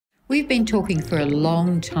We've been talking for a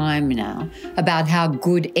long time now about how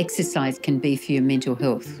good exercise can be for your mental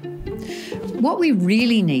health. What we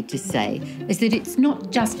really need to say is that it's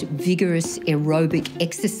not just vigorous aerobic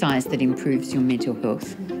exercise that improves your mental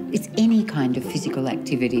health. It's any kind of physical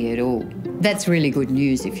activity at all. That's really good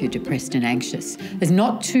news if you're depressed and anxious, as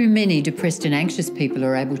not too many depressed and anxious people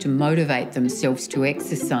are able to motivate themselves to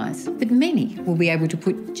exercise, but many will be able to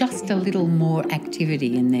put just a little more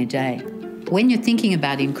activity in their day. When you're thinking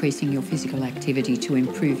about increasing your physical activity to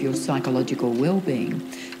improve your psychological well-being,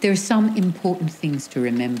 there are some important things to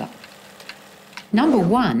remember. Number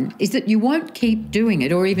one is that you won't keep doing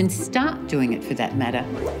it, or even start doing it for that matter,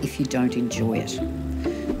 if you don't enjoy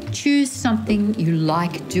it. Choose something you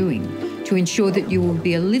like doing to ensure that you will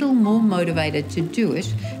be a little more motivated to do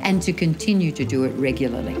it and to continue to do it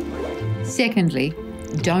regularly. Secondly,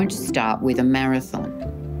 don't start with a marathon.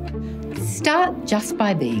 Start just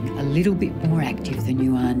by being a little bit more active than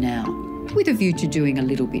you are now, with a view to doing a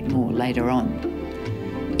little bit more later on.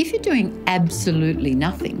 If you're doing absolutely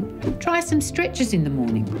nothing, try some stretches in the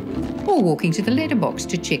morning or walking to the letterbox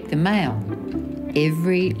to check the mail.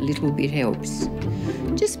 Every little bit helps.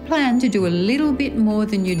 Just plan to do a little bit more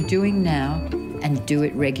than you're doing now and do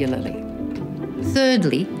it regularly.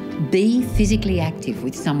 Thirdly, be physically active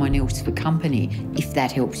with someone else for company if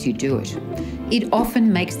that helps you do it. It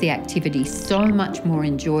often makes the activity so much more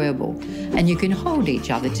enjoyable and you can hold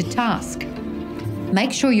each other to task.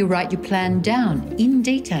 Make sure you write your plan down in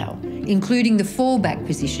detail, including the fallback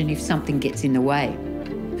position if something gets in the way.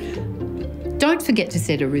 Don't forget to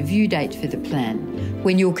set a review date for the plan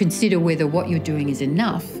when you'll consider whether what you're doing is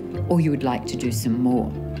enough or you would like to do some more.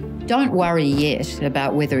 Don't worry yet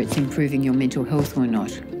about whether it's improving your mental health or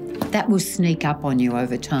not. That will sneak up on you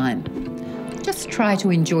over time. Just try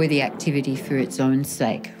to enjoy the activity for its own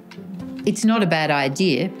sake. It's not a bad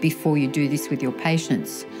idea, before you do this with your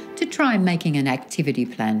patients, to try making an activity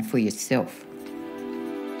plan for yourself.